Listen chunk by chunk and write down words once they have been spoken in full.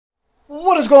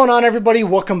What is going on, everybody?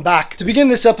 Welcome back. To begin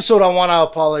this episode, I want to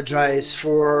apologize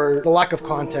for the lack of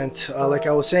content. Like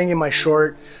I was saying in my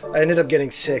short, I ended up getting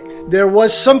sick. There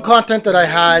was some content that I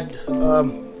had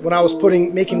when I was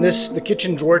making the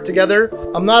kitchen drawer together.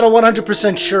 I'm not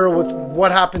 100% sure with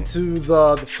what happened to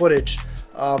the footage.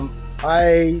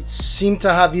 I seem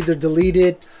to have either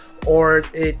deleted or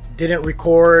it didn't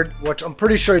record, which I'm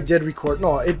pretty sure it did record.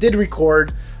 No, it did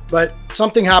record, but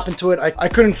something happened to it. I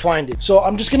couldn't find it. So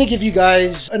I'm just gonna give you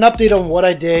guys an update on what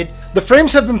I did. The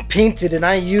frames have been painted and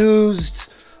I used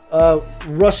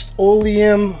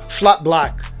Rust-Oleum flat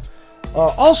black.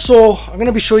 Also, I'm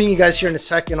gonna be showing you guys here in a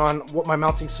second on what my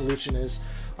mounting solution is.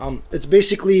 It's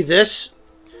basically this.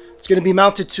 It's gonna be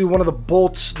mounted to one of the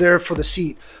bolts there for the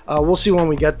seat. We'll see when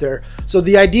we get there. So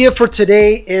the idea for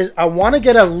today is I wanna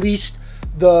get at least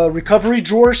the recovery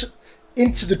drawers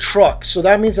into the truck. So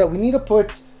that means that we need to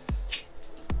put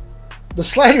the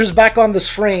sliders back on this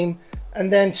frame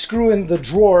and then screw in the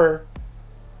drawer,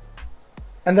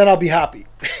 and then I'll be happy.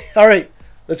 All right,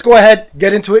 let's go ahead,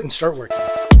 get into it and start working.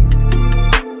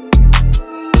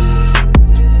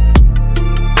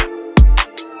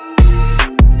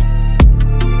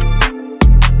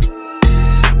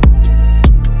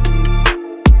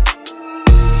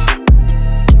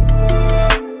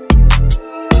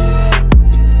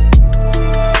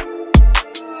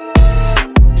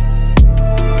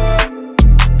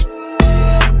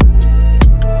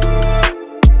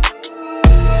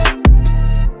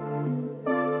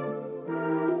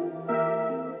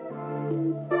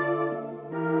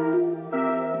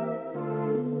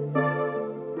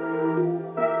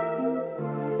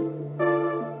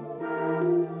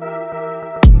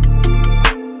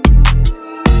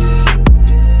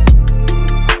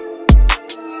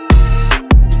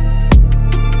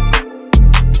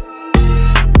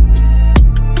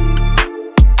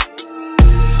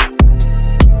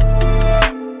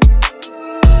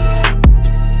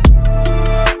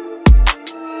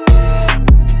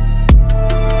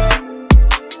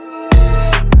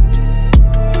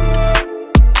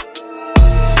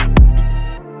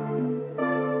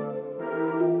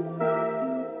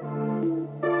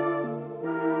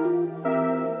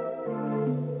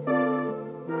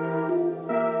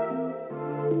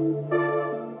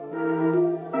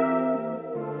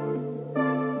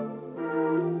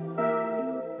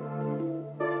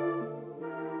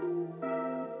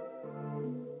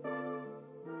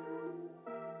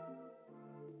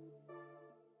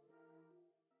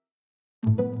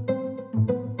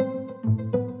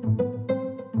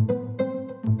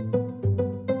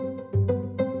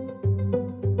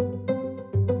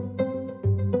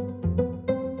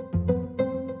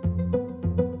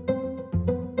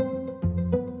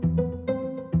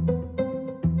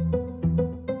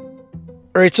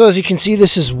 Alright, so as you can see,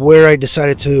 this is where I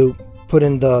decided to put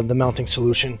in the mounting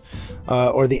solution,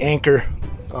 or the anchor.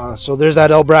 So there's that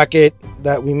L bracket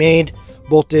that we made,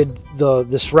 bolted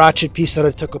this ratchet piece that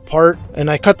I took apart,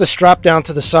 and I cut the strap down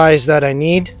to the size that I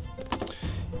need.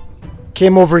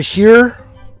 Came over here,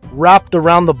 wrapped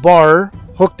around the bar,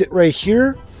 hooked it right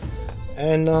here,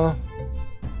 and oh,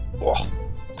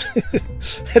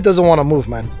 it doesn't want to move,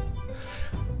 man.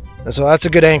 And so that's a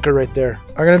good anchor right there.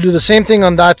 I'm gonna do the same thing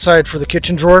on that side for the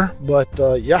kitchen drawer,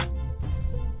 but yeah,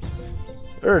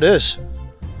 there it is.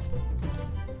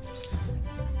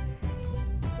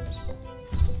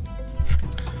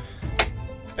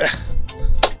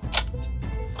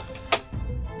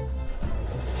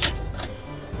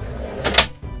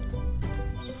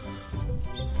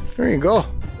 There you go.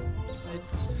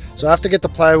 So I have to get the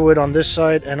plywood on this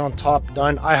side and on top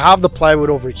done. I have the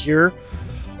plywood over here.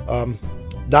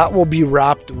 That will be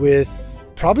wrapped with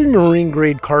probably marine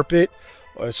grade carpet.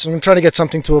 So I'm trying to get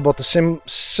something to about the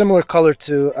similar color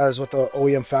to as what the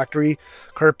OEM factory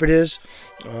carpet is.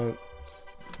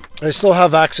 I still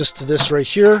have access to this right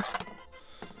here.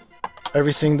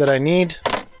 Everything that I need.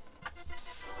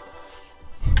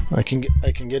 I can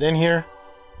get in here.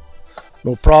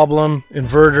 No problem.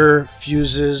 Inverter,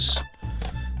 fuses,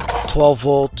 12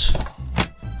 volt.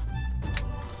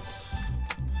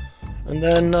 And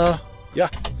then yeah.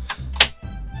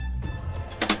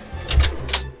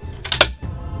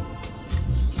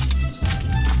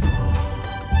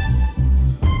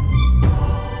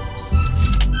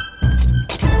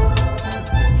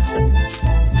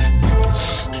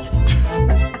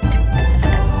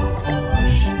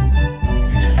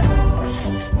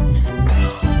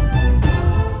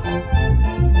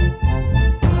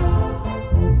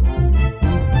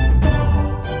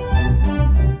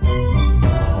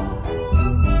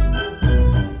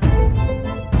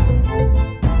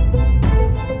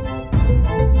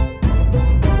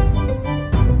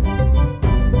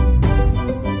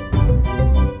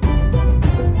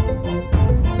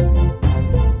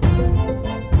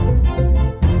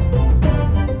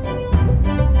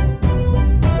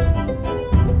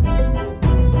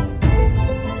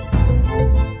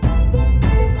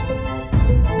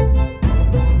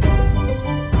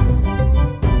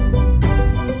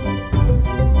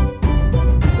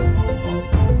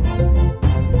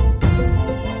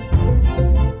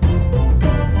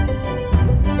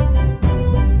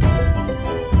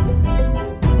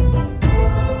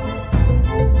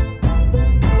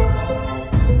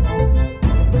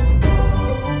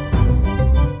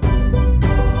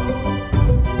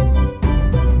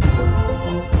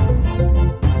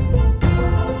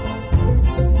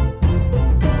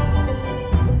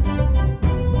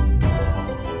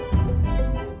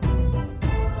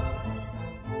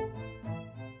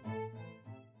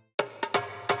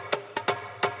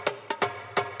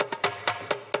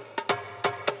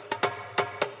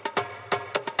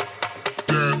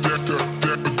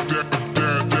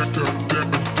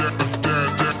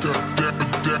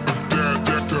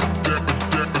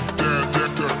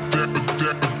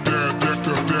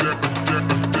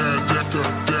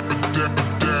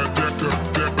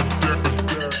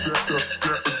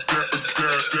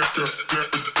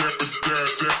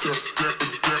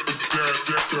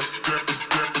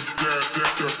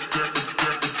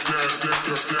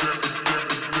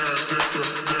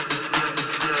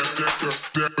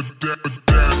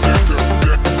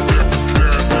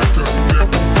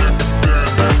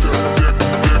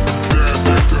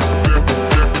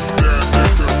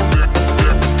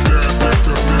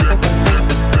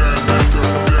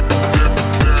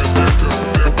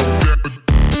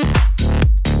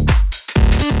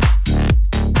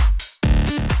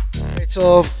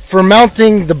 for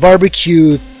mounting the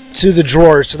barbecue to the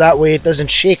drawer, so that way it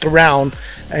doesn't shake around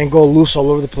and go loose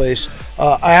all over the place.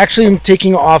 I actually am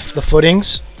taking off the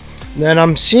footings. Then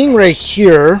I'm seeing right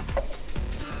here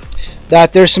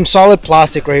that there's some solid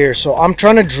plastic right here, so I'm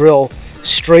trying to drill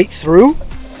straight through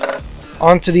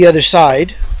onto the other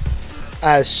side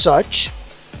as such,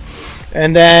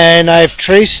 and then I've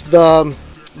traced the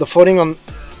footing on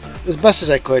as best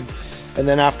as I could, and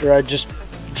then after I just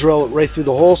drill it right through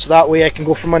the hole, so that way I can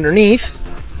go from underneath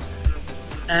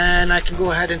and I can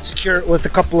go ahead and secure it with a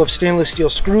couple of stainless steel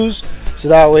screws, so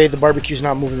that way the barbecue's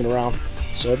not moving it around.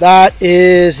 So that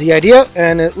is the idea,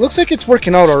 and it looks like it's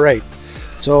working out all right.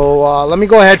 So let me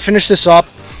go ahead, finish this up,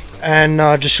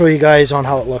 and just show you guys on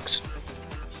how it looks.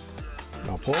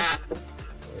 Now pull.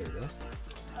 There you go.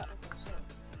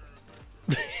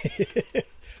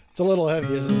 It's a little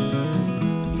heavy, isn't it?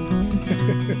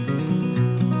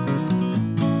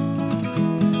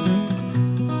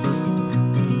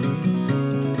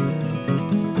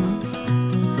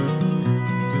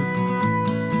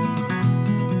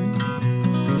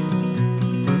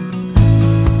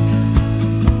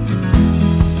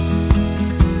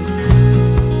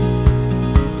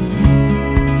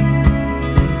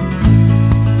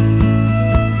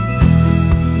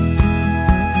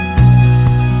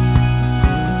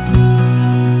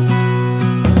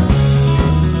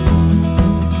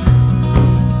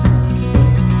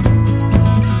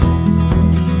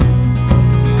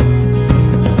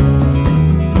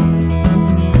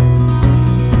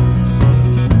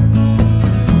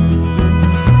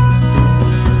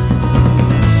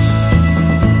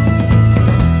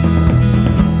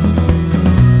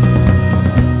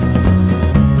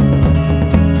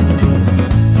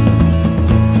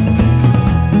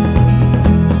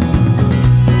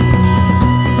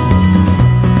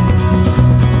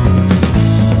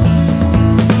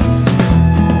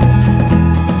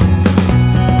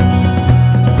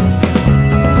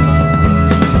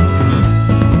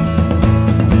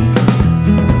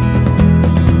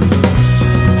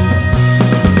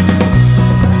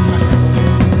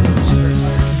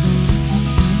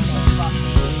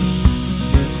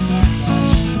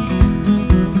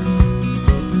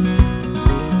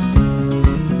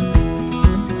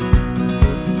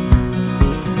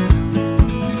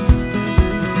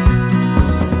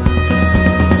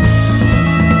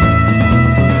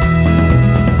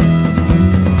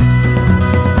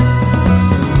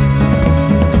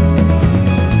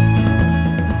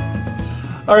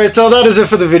 Alright, so that is it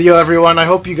for the video, everyone. I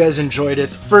hope you guys enjoyed it.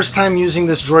 First time using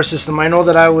this drawer system. I know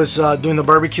that I was doing the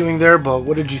barbecuing there, but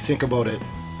what did you think about it?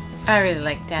 I really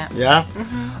like that. Yeah?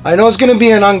 I know it's going to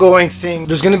be an ongoing thing.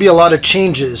 There's going to be a lot of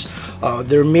changes.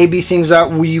 There may be things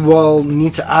that we will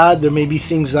need to add. There may be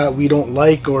things that we don't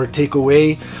like or take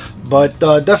away. But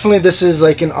definitely this is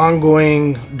like an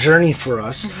ongoing journey for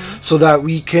us, so that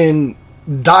we can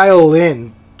dial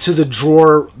in to the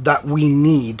drawer that we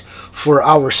need for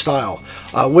our style,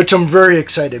 which I'm very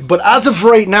excited. But as of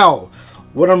right now,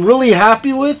 what I'm really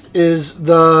happy with is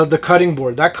the cutting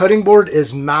board. That cutting board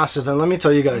is massive, and let me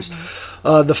tell you guys,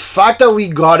 the fact that we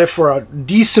got it for a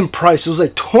decent price, it was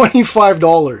like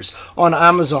 $25 on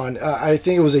Amazon. I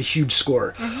think it was a huge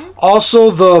score.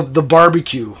 Also the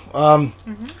barbecue,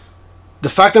 the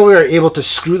fact that we were able to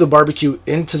screw the barbecue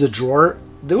into the drawer,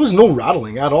 there was no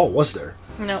rattling at all, was there?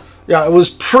 No. Yeah, it was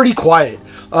pretty quiet.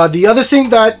 The other thing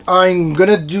that I'm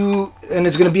gonna do, and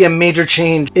it's gonna be a major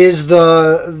change, is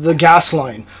the gas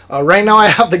line. Right now I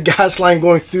have the gas line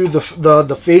going through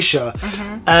the fascia,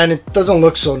 and it doesn't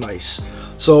look so nice.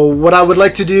 So what I would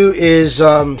like to do is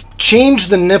change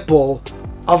the nipple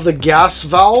of the gas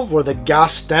valve or the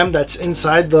gas stem that's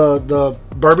inside the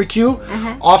barbecue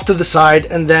off to the side,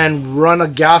 and then run a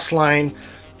gas line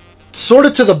sort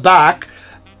of to the back,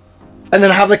 and then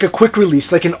have like a quick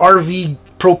release, like an RV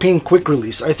propane quick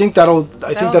release. I think that'll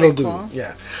do. Cool.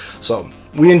 Yeah. So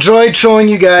we enjoyed showing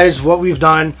you guys what we've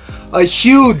done. A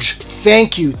huge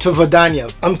thank you to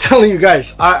Vadania. I'm telling you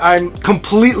guys, I'm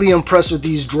completely impressed with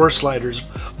these drawer sliders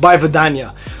by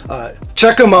Vadania.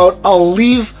 Check them out. I'll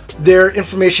leave their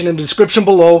information in the description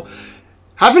below.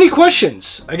 Have any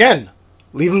questions? Again,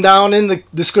 leave them down in the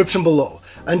description below.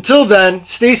 Until then,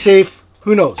 stay safe.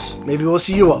 Who knows? Maybe we'll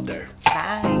see you out there.